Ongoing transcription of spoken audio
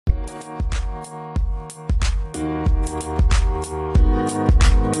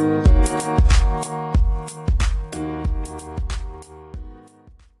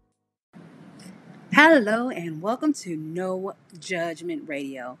Hello and welcome to No Judgment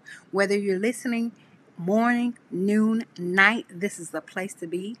Radio. Whether you're listening morning, noon, night, this is the place to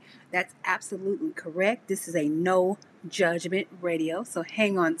be. That's absolutely correct. This is a No Judgment Radio. So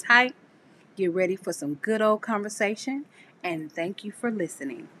hang on tight, get ready for some good old conversation, and thank you for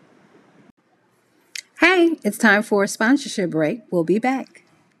listening. Hey, it's time for a sponsorship break. We'll be back.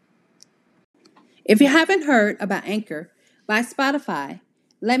 If you haven't heard about Anchor by Spotify,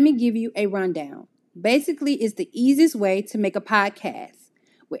 let me give you a rundown. Basically, it's the easiest way to make a podcast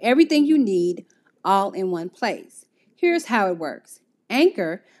with everything you need all in one place. Here's how it works.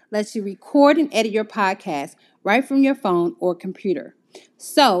 Anchor lets you record and edit your podcast right from your phone or computer.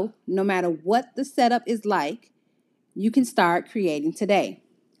 So, no matter what the setup is like, you can start creating today.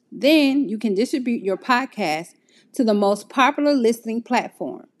 Then you can distribute your podcast to the most popular listening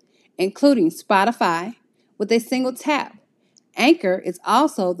platform, including Spotify, with a single tap. Anchor is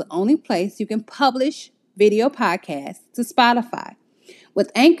also the only place you can publish video podcasts to Spotify.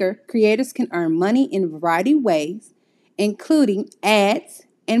 With Anchor, creators can earn money in a variety of ways, including ads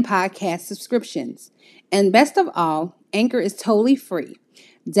and podcast subscriptions. And best of all, Anchor is totally free.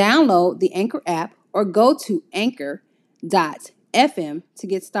 Download the Anchor app or go to anchor.fm to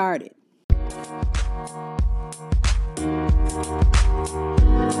get started.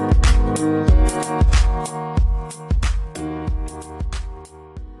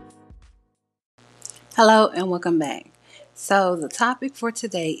 Hello and welcome back. So the topic for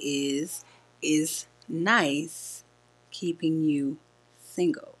today is nice keeping you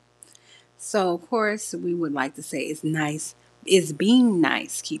single? So of course we would like to say is being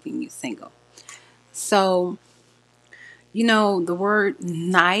nice keeping you single? So the word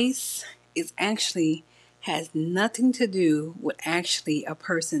nice is actually has nothing to do with actually a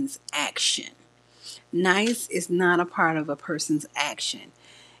person's action. Nice is not a part of a person's action.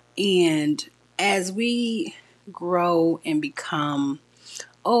 And as we grow and become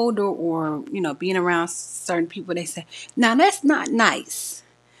older or, being around certain people, they say, now that's not nice.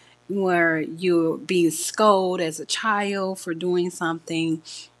 Where you're being scolded as a child for doing something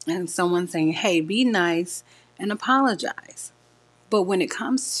and someone saying, hey, be nice and apologize. But when it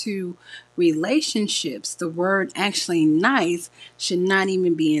comes to relationships, the word actually nice should not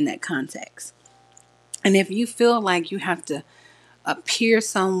even be in that context. And if you feel like you have to appear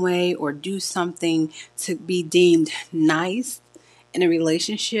some way or do something to be deemed nice in a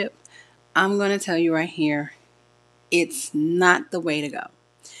relationship, I'm going to tell you right here, it's not the way to go.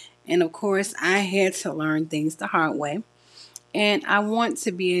 And of course, I had to learn things the hard way. And I want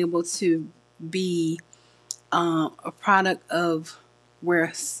to be able to be a product of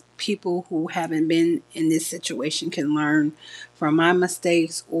where people who haven't been in this situation can learn from my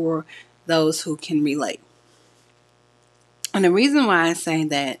mistakes or those who can relate. And the reason why I say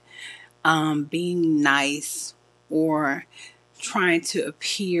that being nice or trying to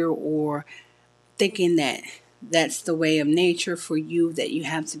appear or thinking that that's the way of nature for you, that you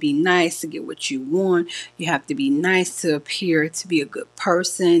have to be nice to get what you want. You have to be nice to appear to be a good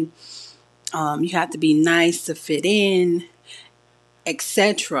person. You have to be nice to fit in,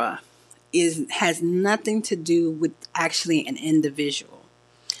 etc. Has nothing to do with actually an individual.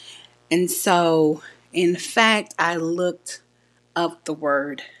 And so, in fact, I looked up the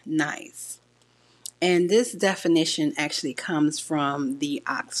word nice. And this definition actually comes from the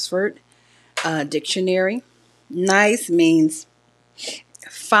Oxford Dictionary. Nice means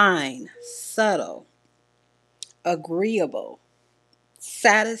fine, subtle, agreeable,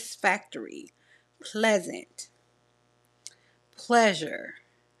 satisfactory, pleasant, pleasure,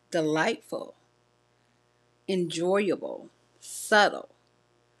 delightful, enjoyable, subtle,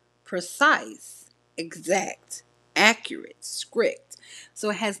 precise, exact, accurate, strict. So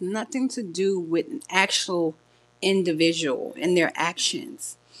it has nothing to do with an actual individual and their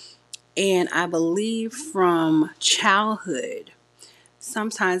actions. And I believe from childhood,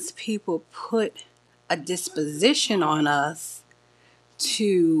 sometimes people put a disposition on us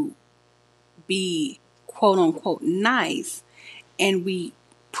to be quote unquote nice, and we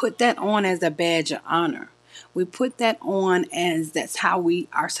put that on as a badge of honor. We put that on as that's how we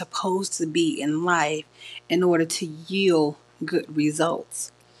are supposed to be in life in order to yield good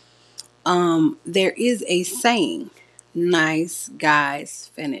results. There is a saying, nice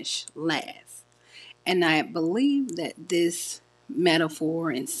guys finish last. And I believe that this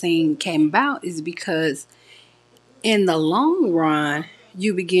metaphor and saying came about is because in the long run,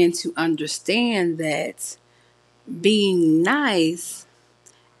 you begin to understand that being nice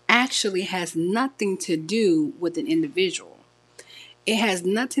actually has nothing to do with an individual. It has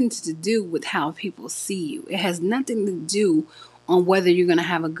nothing to do with how people see you. It has nothing to do on whether you're going to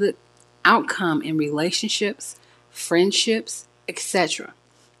have a good outcome in relationships, friendships, etc.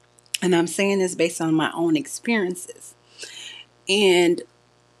 And I'm saying this based on my own experiences. And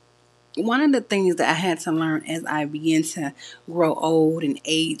one of the things that I had to learn as I began to grow old and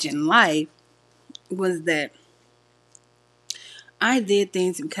age in life was that I did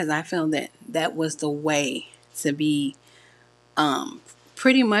things because I felt that that was the way to be, um,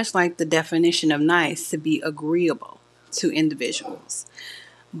 pretty much like the definition of nice, to be agreeable to individuals.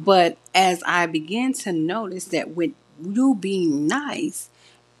 But as I began to notice that with you being nice,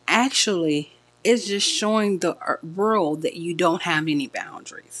 actually, it's just showing the world that you don't have any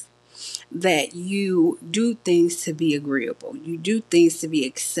boundaries, that you do things to be agreeable, you do things to be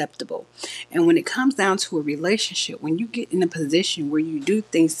acceptable. And when it comes down to a relationship, when you get in a position where you do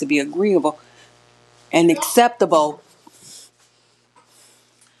things to be agreeable and acceptable,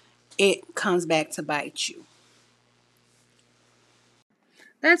 it comes back to bite you.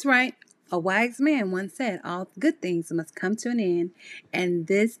 That's right. A wise man once said, all good things must come to an end. And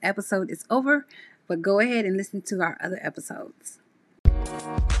this episode is over, but go ahead and listen to our other episodes.